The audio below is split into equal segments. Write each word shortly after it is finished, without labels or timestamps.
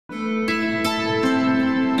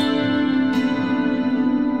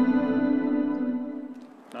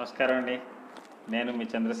నమస్కారం అండి. నేను మీ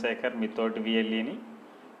చంద్రశేఖర్, మీ తోటి విఎల్ఈని.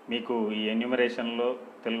 మీకు ఈ ఎన్యూమరేషన్లో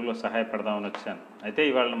తెలుగులో సహాయపడదామని వచ్చాను. అయితే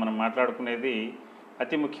ఇవాళ మనం మాట్లాడుకునేది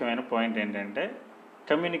అతి ముఖ్యమైన పాయింట్ ఏంటంటే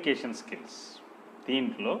కమ్యూనికేషన్ స్కిల్స్.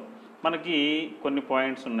 దీంట్లో మనకి కొన్ని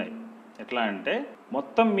పాయింట్స్ ఉన్నాయి. ఎట్లా అంటే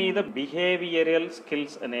మొత్తం మీద బిహేవియరల్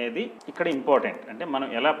స్కిల్స్ అనేది ఇక్కడ ఇంపార్టెంట్. అంటే మనం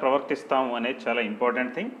ఎలా ప్రవర్తిస్తాము అనేది చాలా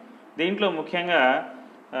ఇంపార్టెంట్ థింగ్. దీంట్లో ముఖ్యంగా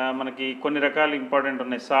మనకి కొన్ని రకాలు ఇంపార్టెంట్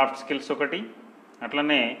ఉన్నాయి. సాఫ్ట్ స్కిల్స్ ఒకటి,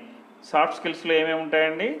 అట్లనే సాఫ్ట్ స్కిల్స్లో ఏమేమి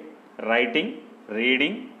ఉంటాయండి? Writing,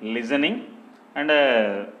 reading, listening and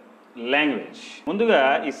language. ముందుగా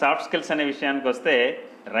ఈ సాఫ్ట్ స్కిల్స్ అనే విషయానికి వస్తే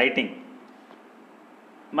రైటింగ్.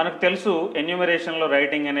 మనకు తెలుసు ఎన్యూమరేషన్లో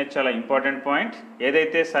రైటింగ్ అనేది చాలా ఇంపార్టెంట్ పాయింట్.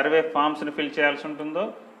 ఏదైతే సర్వే ఫామ్స్ని ఫిల్ చేయాల్సి ఉంటుందో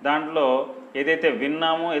దాంట్లో ఏదైతే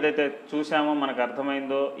విన్నామో, ఏదైతే చూసామో, మనకు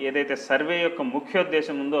అర్థమైందో, ఏదైతే సర్వే యొక్క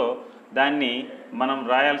ముఖ్యోద్దేశం ఉందో దాన్ని మనం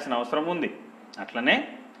రాయాల్సిన అవసరం ఉంది. అట్లనే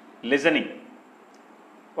లిజనింగ్.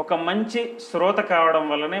 ఒక మంచి శ్రోత కావడం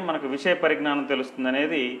వల్లనే మనకు విషయ పరిజ్ఞానం తెలుస్తుంది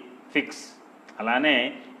అనేది ఫిక్స్. అలానే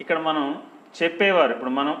ఇక్కడ మనం చెప్పేవారు,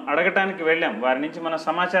 ఇప్పుడు మనం అడగటానికి వెళ్ళాం, వారి నుంచి మన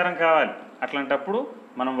సమాచారం కావాలి. అట్లాంటప్పుడు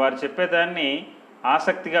మనం వారు చెప్పేదాన్ని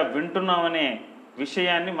ఆసక్తిగా వింటున్నామనే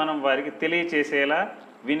విషయాన్ని మనం వారికి తెలియచేసేలా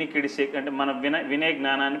వినికిడి అంటే మన వినే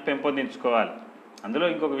జ్ఞానాన్ని పెంపొందించుకోవాలి. అందులో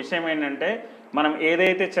ఇంకొక విషయం ఏంటంటే మనం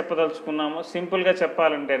ఏదైతే చెప్పదలుచుకున్నామో సింపుల్గా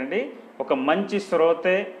చెప్పాలంటేనండి, ఒక మంచి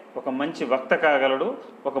శ్రోతే ఒక మంచి వక్త కాగలడు,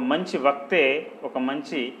 ఒక మంచి వక్తే ఒక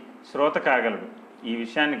మంచి శ్రోత కాగలడు. ఈ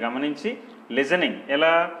విషయాన్ని గమనించి లిజనింగ్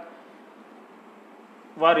ఎలా,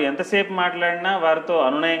 వారు ఎంతసేపు మాట్లాడినా వారితో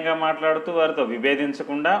అనునయంగా మాట్లాడుతూ వారితో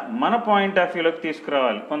విభేదించకుండా మన పాయింట్ ఆఫ్ వ్యూలోకి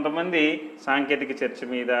తీసుకురావాలి. కొంతమంది సాంకేతిక చర్చ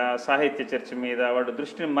మీద, సాహిత్య చర్చ మీద వాడు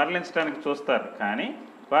దృష్టిని మరలించడానికి చూస్తారు, కానీ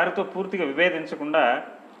వారితో పూర్తిగా విభేదించకుండా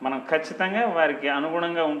మనం ఖచ్చితంగా వారికి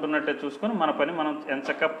అనుగుణంగా ఉంటున్నట్టే చూసుకొని మన పని మనం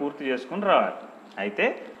ఎంచక్కా పూర్తి చేసుకుని రావాలి. అయితే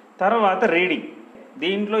తర్వాత రీడింగ్.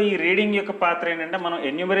 దీంట్లో ఈ రీడింగ్ యొక్క పాత్ర ఏంటంటే మనం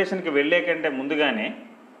ఎన్యూమరేషన్కి వెళ్ళే కంటే ముందుగానే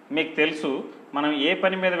మీకు తెలుసు మనం ఏ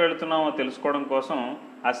పని మీద వెళుతున్నామో తెలుసుకోవడం కోసం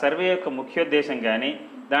ఆ సర్వే యొక్క ముఖ్యోద్దేశం కానీ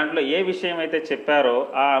దాంట్లో ఏ విషయం అయితే చెప్పారో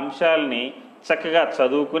ఆ అంశాలని చక్కగా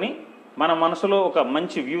చదువుకుని మన మనసులో ఒక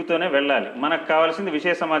మంచి వ్యూతోనే వెళ్ళాలి. మనకు కావాల్సింది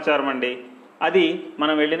విషయ సమాచారం అండి. అది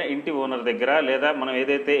మనం వెళ్ళిన ఇంటి ఓనర్ దగ్గర లేదా మనం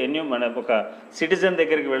ఏదైతే మన ఒక సిటిజన్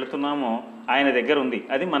దగ్గరికి వెళుతున్నామో ఆయన దగ్గర ఉంది,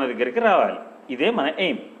 అది మన దగ్గరికి రావాలి. ఇదే మన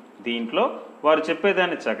ఎయిమ్. దీంట్లో వారు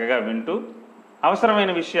చెప్పేదాన్ని చక్కగా వింటూ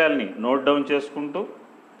అవసరమైన విషయాల్ని నోట్ డౌన్ చేసుకుంటూ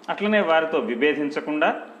అట్లనే వారితో విభేదించకుండా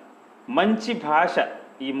మంచి భాష,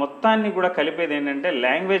 ఈ మొత్తాన్ని కూడా కలిపేది ఏంటంటే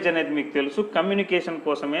లాంగ్వేజ్ అనేది మీకు తెలుసు, కమ్యూనికేషన్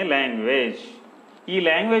కోసమే లాంగ్వేజ్. ఈ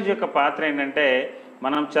లాంగ్వేజ్ యొక్క పాత్ర ఏంటంటే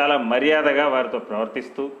మనం చాలా మర్యాదగా వారితో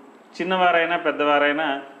ప్రవర్తిస్తూ చిన్నవారైనా పెద్దవారైనా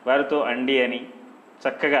వారితో అండి అని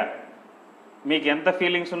చక్కగా, మీకు ఎంత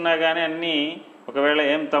ఫీలింగ్స్ ఉన్నా కానీ అన్నీ ఒకవేళ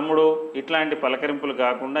ఏం తమ్ముడు ఇట్లాంటి పలకరింపులు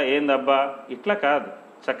కాకుండా ఏందబ్బా ఇట్లా కాదు,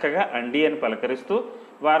 చక్కగా అండి అని పలకరిస్తూ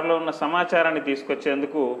వారిలో ఉన్న సమాచారాన్ని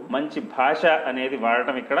తీసుకొచ్చేందుకు మంచి భాష అనేది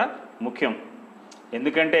వాడటం ఇక్కడ ముఖ్యం.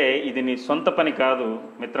 ఎందుకంటే ఇది నీ సొంత పని కాదు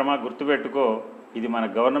మిత్రమా, గుర్తుపెట్టుకో, ఇది మన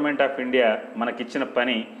గవర్నమెంట్ ఆఫ్ ఇండియా మనకిచ్చిన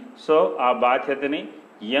పని. సో ఆ బాధ్యతని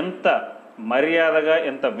ఎంత మర్యాదగా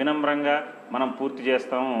ఎంత వినమ్రంగా మనం పూర్తి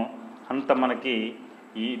చేస్తామో అంత మనకి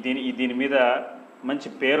దీని మీద మంచి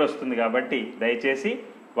పేరు వస్తుంది. కాబట్టి దయచేసి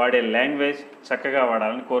వాడే లాంగ్వేజ్ చక్కగా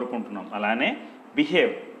వాడాలని కోరుకుంటున్నాం. అలానే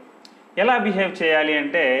బిహేవ్. ఎలా బిహేవ్ చేయాలి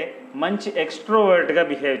అంటే మంచి ఎక్స్ట్రోవర్ట్గా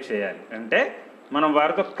బిహేవ్ చేయాలి. అంటే మనం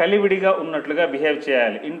వారితో కలివిడిగా ఉన్నట్లుగా బిహేవ్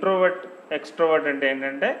చేయాలి. ఇంట్రోవర్ట్, ఎక్స్ట్రోవర్ట్ అంటే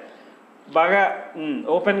ఏంటంటే బాగా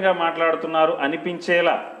ఓపెన్గా మాట్లాడుతున్నారు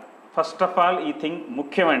అనిపించేలా ఫస్ట్ ఆఫ్ ఆల్ ఈ థింగ్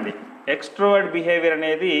ముఖ్యమండి. ఎక్స్ట్రోవర్ట్ బిహేవియర్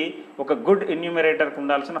అనేది ఒక గుడ్ ఎన్యూమరేటర్కి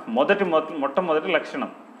ఉండాల్సిన మొట్టమొదటి లక్షణం.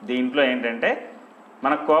 దీంట్లో ఏంటంటే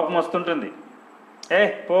మనకు కోపం వస్తుంటుంది,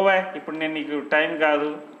 పోవా ఇప్పుడు నేను నీకు టైం కాదు,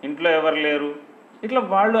 ఇంట్లో ఎవరు లేరు, ఇట్లా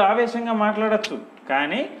వాళ్ళు ఆవేశంగా మాట్లాడచ్చు.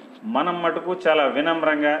 కానీ మనం మటుకు చాలా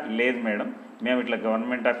వినమ్రంగా, లేదు మేడం మేము ఇట్లా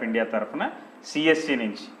గవర్నమెంట్ ఆఫ్ ఇండియా తరఫున సిఎస్సి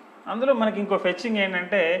నుంచి, అందులో మనకి ఇంకో ఫెచ్చింగ్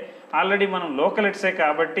ఏంటంటే ఆల్రెడీ మనం లోకలిట్సే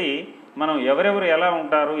కాబట్టి మనం ఎవరెవరు ఎలా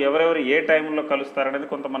ఉంటారు, ఎవరెవరు ఏ టైంలో కలుస్తారు అనేది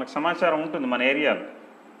కొంత మనకు సమాచారం ఉంటుంది మన ఏరియాలో.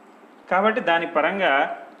 కాబట్టి దాని పరంగా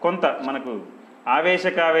కొంత మనకు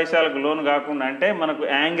ఆవేశాలకు లోను కాకుండా, అంటే మనకు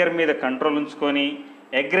యాంగర్ మీద కంట్రోల్ ఉంచుకొని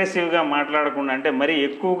అగ్రెసివ్గా మాట్లాడకుండా, అంటే మరీ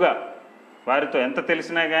ఎక్కువగా వారితో ఎంత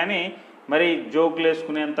తెలిసినా కానీ మరీ జోకులు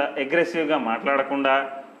వేసుకునేంత అగ్రెసివ్గా మాట్లాడకుండా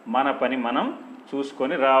మన పని మనం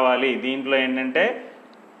చూసుకొని రావాలి. దీంట్లో ఏంటంటే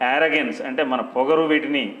యారగెన్స్ అంటే మన పొగరు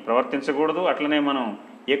వీటిని ప్రవర్తించకూడదు. అట్లనే మనం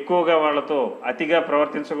ఎక్కువగా వాళ్ళతో అతిగా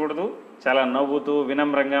ప్రవర్తించకూడదు. చాలా నవ్వుతూ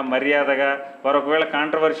వినమ్రంగా మర్యాదగా, వారు ఒకవేళ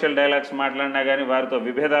కాంట్రవర్షియల్ డైలాగ్స్ మాట్లాడినా కానీ వారితో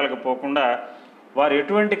విభేదాలకు పోకుండా వారు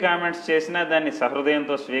ఎటువంటి కామెంట్స్ చేసినా దాన్ని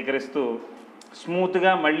సహృదయంతో స్వీకరిస్తూ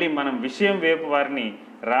స్మూత్గా మళ్ళీ మనం విషయం వైపు వారిని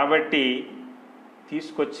రాబట్టి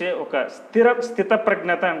తీసుకొచ్చే ఒక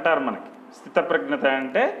స్థితప్రజ్ఞత అంటారు మనకి. స్థితప్రజ్ఞత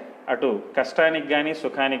అంటే అటు కష్టానికి కానీ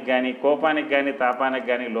సుఖానికి కానీ కోపానికి కానీ తాపానికి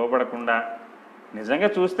కానీ లోబడకుండా, నిజంగా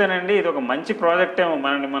చూస్తేనండి ఇది ఒక మంచి ప్రాజెక్ట్ ఏమో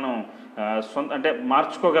మనల్ని మనం అంటే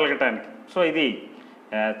మార్చుకోగలగటానికి. సో ఇది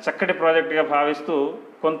చక్కటి ప్రాజెక్ట్గా భావిస్తూ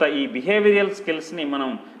కొంత ఈ బిహేవియరల్ స్కిల్స్ని మనం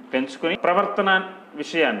పెంచుకొని ప్రవర్తన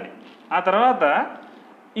విషయాన్ని, ఆ తర్వాత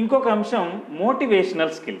ఇంకొక అంశం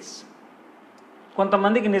మోటివేషనల్ స్కిల్స్.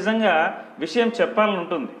 కొంతమందికి నిజంగా విషయం చెప్పాలని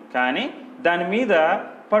ఉంటుంది కానీ దాని మీద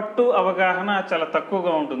పట్టు అవగాహన చాలా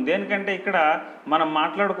తక్కువగా ఉంటుంది. ఎందుకంటే ఇక్కడ మనం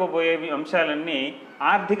మాట్లాడుకోబోయే అంశాలన్నీ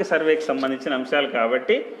ఆర్థిక సర్వేకి సంబంధించిన అంశాలు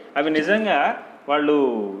కాబట్టి అవి నిజంగా వాళ్ళు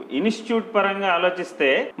ఇన్స్టిట్యూట్ పరంగా ఆలోచిస్తే,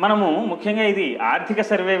 మనము ముఖ్యంగా ఇది ఆర్థిక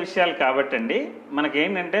సర్వే విషయాలు కాబట్టి అండి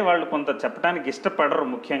మనకేంటంటే వాళ్ళు కొంత చెప్పడానికి ఇష్టపడరు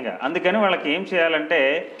ముఖ్యంగా. అందుకని వాళ్ళకి ఏం చేయాలంటే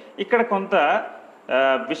ఇక్కడ కొంత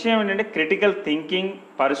విషయం ఏంటంటే critical thinking,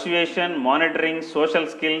 persuasion, monitoring,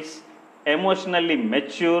 social skills, emotionally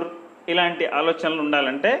mature ఇలాంటి ఆలోచనలు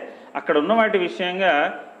ఉండాలంటే అక్కడ ఉన్న వాటి విషయంగా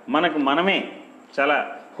మనమే చాలా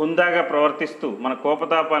హుందాగా ప్రవర్తిస్తూ మన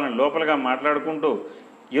కోపతాపాలను లోపలగా మాట్లాడుకుంటూ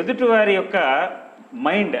ఎదుటివారి యొక్క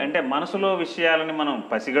మైండ్ అంటే మనసులో విషయాలని మనం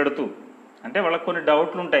పసిగడుతూ, అంటే వాళ్ళకు కొన్ని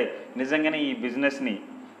డౌట్లు ఉంటాయి, నిజంగానే ఈ బిజినెస్ని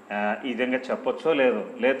ఈ విధంగా చెప్పొచ్చో లేదో,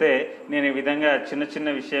 లేతే నేను ఈ విధంగా చిన్న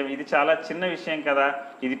విషయం, ఇది చాలా చిన్న విషయం కదా,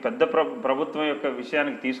 ఇది పెద్ద ప్రభుత్వం యొక్క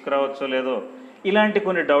విషయానికి తీసుకురావచ్చో లేదో, ఇలాంటి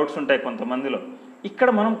కొన్ని డౌట్స్ ఉంటాయి కొంతమందిలో. ఇక్కడ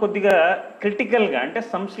మనం కొద్దిగా క్రిటికల్గా అంటే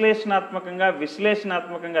సంశ్లేషణాత్మకంగా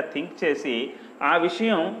విశ్లేషణాత్మకంగా థింక్ చేసి ఆ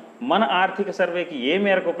విషయం మన ఆర్థిక సర్వేకి ఏ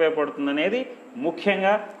మేరకు ఉపయోగపడుతుంది అనేది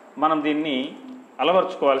ముఖ్యంగా మనం దీన్ని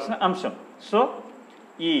అలవర్చుకోవాల్సిన అంశం. సో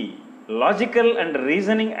ఈ లాజికల్ అండ్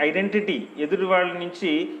రీజనింగ్ ఐడెంటిటీ ఎదుటి వాళ్ళ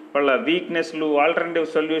నుంచి వాళ్ళ వీక్నెస్లు, ఆల్టర్నేటివ్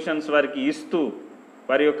సొల్యూషన్స్ వారికి ఇస్తూ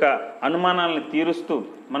వారి యొక్క అనుమానాలను తీరుస్తూ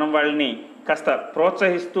మనం వాళ్ళని కాస్త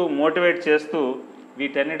ప్రోత్సహిస్తూ మోటివేట్ చేస్తూ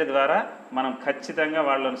వీటన్నిటి ద్వారా మనం ఖచ్చితంగా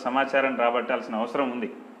వాళ్ళని సమాచారం రాబట్టాల్సిన అవసరం ఉంది.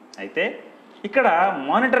 అయితే ఇక్కడ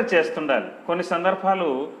మానిటర్ చేస్తుండాలి. కొన్ని సందర్భాలు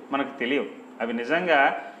మనకు తెలియవు, అవి నిజంగా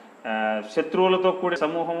శత్రువులతో కూడిన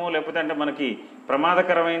సమూహము లేకపోతే అంటే మనకి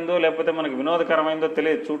ప్రమాదకరమైందో లేకపోతే మనకి వినోదకరమైందో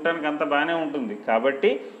తెలియదు, చూడటానికి అంత బాగానే ఉంటుంది.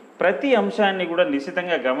 కాబట్టి ప్రతి అంశాన్ని కూడా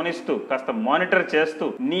నిశితంగా గమనిస్తూ కాస్త మానిటర్ చేస్తూ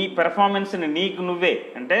నీ పెర్ఫార్మెన్స్ని నీకు నువ్వే,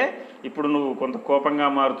 అంటే ఇప్పుడు నువ్వు కొంత కోపంగా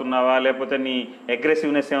మారుతున్నావా లేకపోతే నీ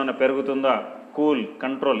అగ్రెసివ్నెస్ ఏమైనా పెరుగుతుందా, కూల్,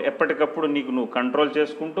 కంట్రోల్, ఎప్పటికప్పుడు నీకు నువ్వు కంట్రోల్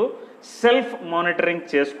చేసుకుంటూ సెల్ఫ్ మానిటరింగ్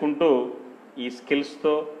చేసుకుంటూ ఈ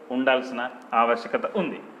స్కిల్స్తో ఉండాల్సిన ఆవశ్యకత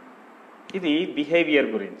ఉంది. ఇది బిహేవియర్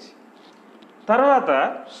గురించి. తర్వాత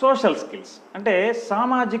సోషల్ స్కిల్స్ అంటే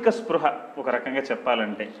సామాజిక స్పృహ. ఒక రకంగా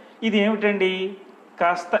చెప్పాలంటే ఇది ఏమిటండి,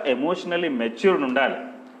 కాస్త ఎమోషనల్లీ మెచ్యూర్డ్ ఉండాలి.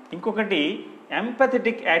 ఇంకొకటి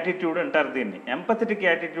ఎంపథెటిక్ యాటిట్యూడ్ అంటారు దీన్ని. ఎంపథెటిక్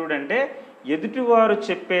యాటిట్యూడ్ అంటే ఎదుటివారు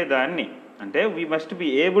చెప్పేదాన్ని, అంటే we must be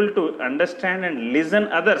able to understand and listen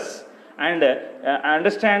others and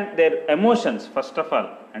understand their emotions first of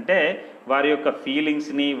all. అంటే వారి యొక్క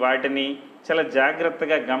ఫీలింగ్స్ని వాటిని చాలా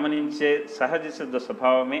జాగ్రత్తగా గమనించే సహజ సిద్ధ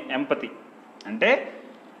స్వభావమే ఎంపతి. అంటే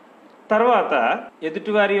తర్వాత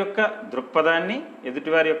ఎదుటివారి యొక్క దృక్పథాన్ని,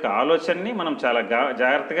 ఎదుటివారి యొక్క ఆలోచనని మనం చాలా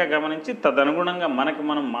జాగ్రత్తగా గమనించి తదనుగుణంగా మనకు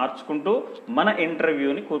మనం మార్చుకుంటూ మన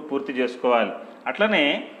ఇంటర్వ్యూని పూర్తి చేసుకోవాలి. అట్లనే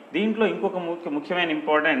దీంట్లో ఇంకొక ముఖ్యమైన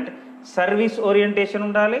ఇంపార్టెంట్ సర్వీస్ ఓరియంటేషన్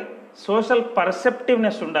ఉండాలి, సోషల్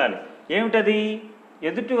పర్సెప్టివ్నెస్ ఉండాలి. ఏమిటది,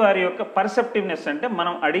 ఎదుటివారి యొక్క పర్సెప్టివ్నెస్ అంటే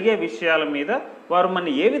మనం అడిగే విషయాల మీద వారు మన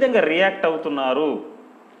ఏ విధంగా రియాక్ట్ అవుతున్నారు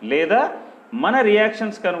లేదా మన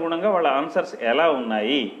రియాక్షన్స్కి అనుగుణంగా వాళ్ళ ఆన్సర్స్ ఎలా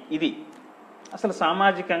ఉన్నాయి, ఇది అసలు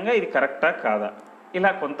సామాజికంగా ఇది కరెక్టా కాదా,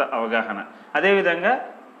 ఇలా కొంత అవగాహన. అదేవిధంగా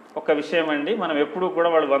ఒక విషయం అండి, మనం ఎప్పుడు కూడా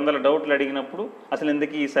వాళ్ళు 100 డౌట్లు అడిగినప్పుడు అసలు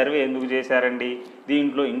ఎందుకు ఈ సర్వే ఎందుకు చేశారండి,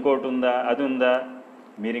 దీంట్లో ఇంకోటి ఉందా అది ఉందా.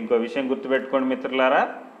 మీరు ఇంకో విషయం గుర్తుపెట్టుకోండి మిత్రులారా,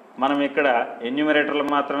 మనం ఇక్కడ ఎన్యూమరేటర్లు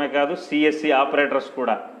మాత్రమే కాదు సిఎస్సి ఆపరేటర్స్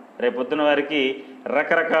కూడా రేపొద్దున వారికి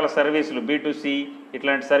రకరకాల సర్వీసులు B2C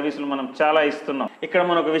ఇట్లాంటి సర్వీసులు మనం చాలా ఇస్తున్నాం. ఇక్కడ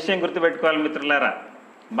మనం ఒక విషయం గుర్తుపెట్టుకోవాలి మిత్రులారా,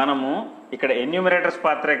 మనము ఇక్కడ ఎన్యూమరేటర్స్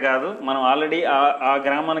పాత్రే కాదు, మనం ఆల్రెడీ ఆ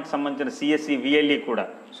గ్రామానికి సంబంధించిన సిఎస్సి VLE కూడా.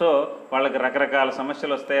 సో వాళ్ళకి రకరకాల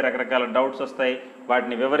సమస్యలు వస్తాయి, రకరకాల డౌట్స్ వస్తాయి,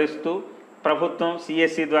 వాటిని వివరిస్తూ ప్రభుత్వం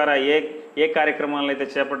సిఎస్సి ద్వారా ఏ కార్యక్రమాలను అయితే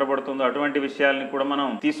చేపట్టబడుతుందో అటువంటి విషయాలని కూడా మనం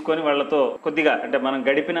తీసుకొని వాళ్ళతో కొద్దిగా అంటే మనం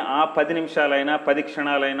గడిపిన ఆ 10 నిమిషాలైనా 10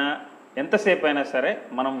 క్షణాలైనా ఎంతసేపు అయినా సరే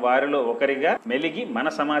మనం వారిలో ఒకరిగా మెలిగి మన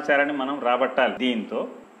సమాచారాన్ని మనం రాబట్టాలి. దీంతో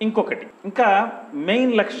ఇంకొకటి ఇంకా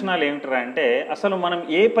మెయిన్ లక్షణాలు ఏమిటరా అంటే అసలు మనం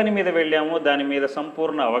ఏ పని మీద వెళ్ళామో దాని మీద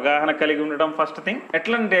సంపూర్ణ అవగాహన కలిగి ఉండడం ఫస్ట్ థింగ్.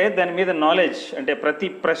 ఎట్లంటే దాని మీద నాలెడ్జ్, అంటే ప్రతి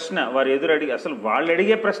ప్రశ్న వారు ఎదురు అడిగి అసలు వాళ్ళు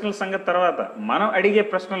అడిగే ప్రశ్నల సంగతి తర్వాత మనం అడిగే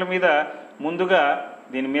ప్రశ్నల మీద ముందుగా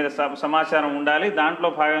దీని మీద సమాచారం ఉండాలి. దాంట్లో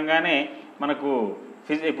భాగంగానే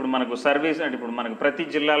ఇప్పుడు మనకు సర్వీస్ అంటే ఇప్పుడు మనకు ప్రతి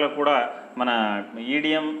జిల్లాలో కూడా మన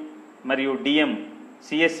EDM మరియు DM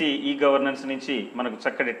సిఎస్సి ఈ గవర్నెన్స్ నుంచి మనకు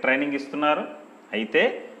చక్కటి ట్రైనింగ్ ఇస్తున్నారు. అయితే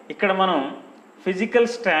ఇక్కడ మనం physical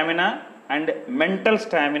stamina and mental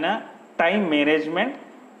stamina, time management,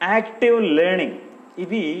 active learning,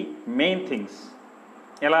 ఇవి మెయిన్ థింగ్స్.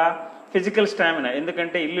 ఎలా? ఫిజికల్ స్టామినా,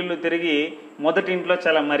 ఎందుకంటే ఇల్లు తిరిగి మొదటి ఇంట్లో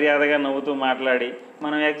చాలా మర్యాదగా నవ్వుతూ మాట్లాడి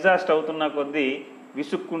మనం ఎగ్జాస్ట్ అవుతున్న కొద్దీ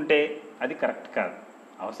విసుక్కుంటే అది కరెక్ట్ కాదు.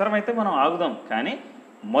 అవసరమైతే మనం ఆగుదాం, కానీ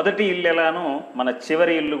మొదటి ఇల్లు ఎలానో మన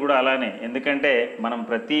చివరి ఇల్లు కూడా అలానే. ఎందుకంటే మనం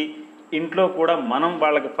ప్రతి ఇంట్లో కూడా మనం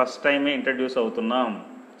వాళ్ళకి ఫస్ట్ టైమే ఇంట్రడ్యూస్ అవుతున్నాం.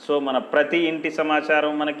 సో మన ప్రతి ఇంటి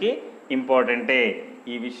సమాచారం మనకి ఇంపార్టెంటే.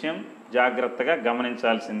 ఈ విషయం జాగ్రత్తగా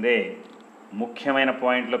గమనించాల్సిందే. ముఖ్యమైన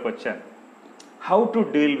పాయింట్లోకి వచ్చాను. How to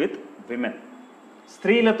deal with women,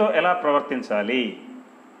 స్త్రీలతో ఎలా ప్రవర్తించాలి,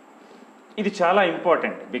 ఇది చాలా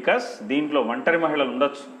ఇంపార్టెంట్. బికాస్ దీంట్లో ఒంటరి మహిళలు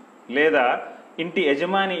ఉండొచ్చు, లేదా ఇంటి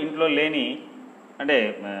యజమాని ఇంట్లో లేని అంటే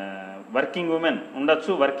వర్కింగ్ ఉమెన్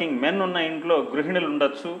ఉండొచ్చు, వర్కింగ్ మెన్ ఉన్న ఇంట్లో గృహిణులు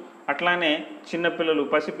ఉండొచ్చు, అట్లానే చిన్నపిల్లలు,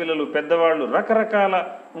 పసిపిల్లలు, పెద్దవాళ్ళు రకరకాల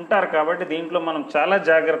ఉంటారు. కాబట్టి దీంట్లో మనం చాలా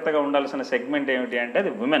జాగ్రత్తగా ఉండాల్సిన సెగ్మెంట్ ఏమిటి అంటే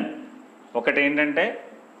అది ఉమెన్. ఒకటి ఏంటంటే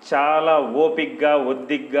చాలా ఓపిక్గా,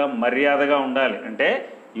 ఒద్దిగ్గా, మర్యాదగా ఉండాలి. అంటే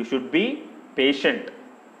you should be patient,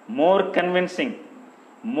 more convincing,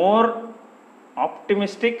 more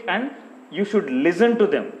optimistic, and you should listen to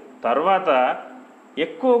them. తర్వాత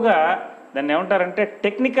ఎక్కువగా దాన్ని ఏమంటారంటే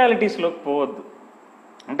టెక్నికాలిటీస్లోకి పోవద్దు.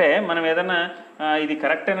 అంటే మనం ఏదైనా ఇది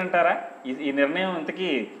కరెక్ట్ అని అంటారా, ఈ నిర్ణయం ఇంతకీ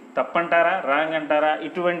తప్పంటారా, రాంగ్ అంటారా,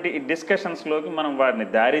 ఇటువంటి డిస్కషన్స్లోకి మనం వారిని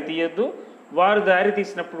దారి తీయొద్దు. వారు దారి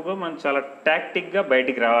తీసినప్పుడు కూడా మనం చాలా టాక్టిక్గా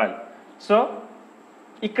బయటికి రావాలి. సో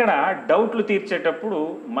ఇక్కడ డౌట్లు తీర్చేటప్పుడు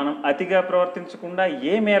మనం అతిగా ప్రవర్తించకుండా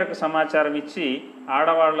ఏ మేరకు సమాచారం ఇచ్చి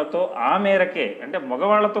ఆడవాళ్లతో ఆ మేరకే, అంటే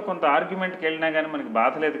మగవాళ్లతో కొంత ఆర్గ్యుమెంట్కి వెళ్ళినా కానీ మనకి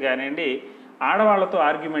బాధ లేదు, కానివ్వండి ఆడవాళ్లతో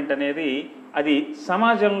ఆర్గ్యుమెంట్ అనేది అది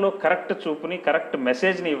సమాజంలో కరెక్ట్ చూపుని, కరెక్ట్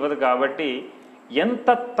మెసేజ్ని ఇవ్వదు. కాబట్టి ఎంత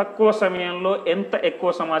తక్కువ సమయంలో ఎంత ఎక్కువ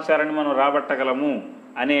సమాచారాన్ని మనం రాబట్టగలము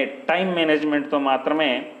అనే టైం మేనేజ్మెంట్తో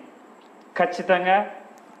మాత్రమే ఖచ్చితంగా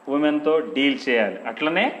ఉమెన్తో డీల్ చేయాలి.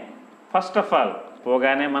 అట్లనే ఫస్ట్ ఆఫ్ ఆల్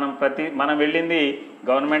పోగానే మనం వెళ్ళింది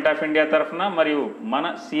గవర్నమెంట్ ఆఫ్ ఇండియా తరఫున మరియు మన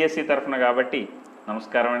సిఎస్సి తరఫున. కాబట్టి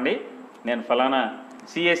నమస్కారం అండి, నేను ఫలానా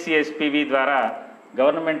సిఎస్సి ఎస్పీవి ద్వారా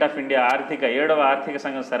గవర్నమెంట్ ఆఫ్ ఇండియా 7వ ఆర్థిక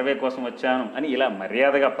సంఘం సర్వే కోసం వచ్చాను అని ఇలా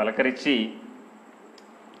మర్యాదగా పలకరించి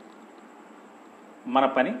మన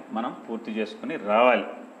పని మనం పూర్తి చేసుకుని రావాలి.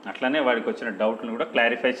 అట్లనే వాడికి వచ్చిన డౌట్లను కూడా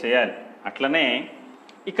క్లారిఫై చేయాలి. అట్లనే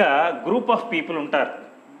ఇక గ్రూప్ ఆఫ్ పీపుల్ ఉంటారు,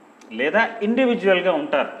 లేదా ఇండివిజువల్గా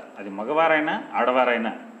ఉంటారు, అది మగవారైనా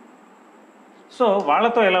ఆడవారైనా. సో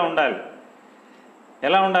వాళ్ళతో ఎలా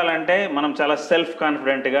ఉండాలంటే మనం చాలా సెల్ఫ్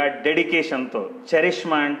కాన్ఫిడెంట్గా, డెడికేషన్తో,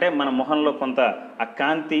 చరిష్మా అంటే మన మొహంలో కొంత ఆ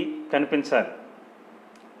కాంతి కనిపించాలి.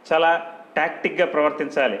 చాలా టాక్టిక్గా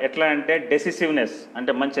ప్రవర్తించాలి. ఎట్లా అంటే డెసిసివ్నెస్,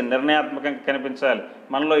 అంటే మంచి నిర్ణయాత్మకంగా కనిపించాలి.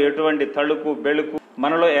 మనలో ఎటువంటి తళుకు బెళుకు,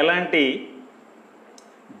 మనలో ఎలాంటి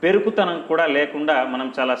బెరుకుతనం కూడా లేకుండా మనం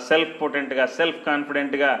చాలా సెల్ఫ్ పొటెంట్గా, సెల్ఫ్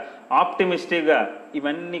కాన్ఫిడెంట్గా, ఆప్టిమిస్టిక్గా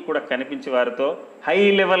ఇవన్నీ కూడా కనిపించే వారితో high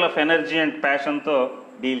level of energy and ప్యాషన్తో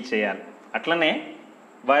deal చేయాలి. అట్లనే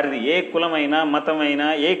వారిది ఏ కులమైనా, మతమైనా,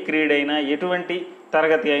 ఏ క్రీడైనా, ఎటువంటి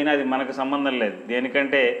తరగతి అయినా అది మనకు సంబంధం లేదు.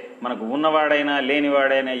 దేనికంటే మనకు ఉన్నవాడైనా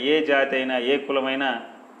లేనివాడైనా, ఏ జాతి అయినా, ఏ కులమైనా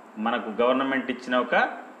మనకు గవర్నమెంట్ ఇచ్చిన ఒక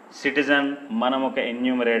సిటిజన్, మనం ఒక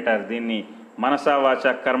ఎన్యూమరేటర్. దీన్ని మనసా వాచ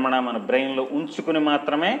కర్మణ మన బ్రెయిన్లో ఉంచుకుని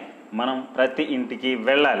మాత్రమే మనం ప్రతి ఇంటికి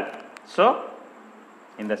వెళ్ళాలి. So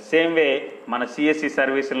in the same way మన సిఎస్సి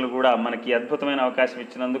సర్వీసులను కూడా మనకి అద్భుతమైన అవకాశం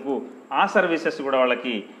ఇచ్చినందుకు ఆ సర్వీసెస్ కూడా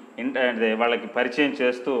వాళ్ళకి పరిచయం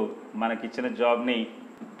చేస్తూ మనకి ఇచ్చిన జాబ్ని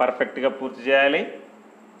పర్ఫెక్ట్గా పూర్తి చేయాలి.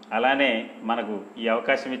 అలానే మనకు ఈ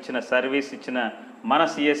అవకాశం ఇచ్చిన సర్వీస్ ఇచ్చిన మన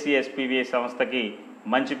సిఎస్సి ఎస్పీవీఐ సంస్థకి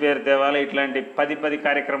మంచి పేరు తేవాలి. ఇట్లాంటి 10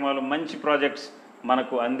 కార్యక్రమాలు, మంచి ప్రాజెక్ట్స్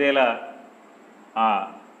మనకు అందేలా ఆ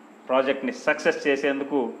ప్రాజెక్ట్ని సక్సెస్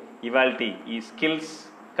చేసేందుకు ఇవాల్టి ఈ స్కిల్స్,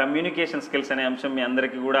 కమ్యూనికేషన్ స్కిల్స్ అనే అంశం మీ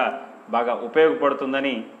అందరికీ కూడా బాగా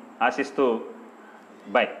ఉపయోగపడుతుందని ఆశిస్తూ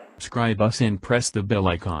by. Subscribe us and press the bell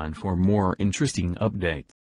icon for more interesting updates.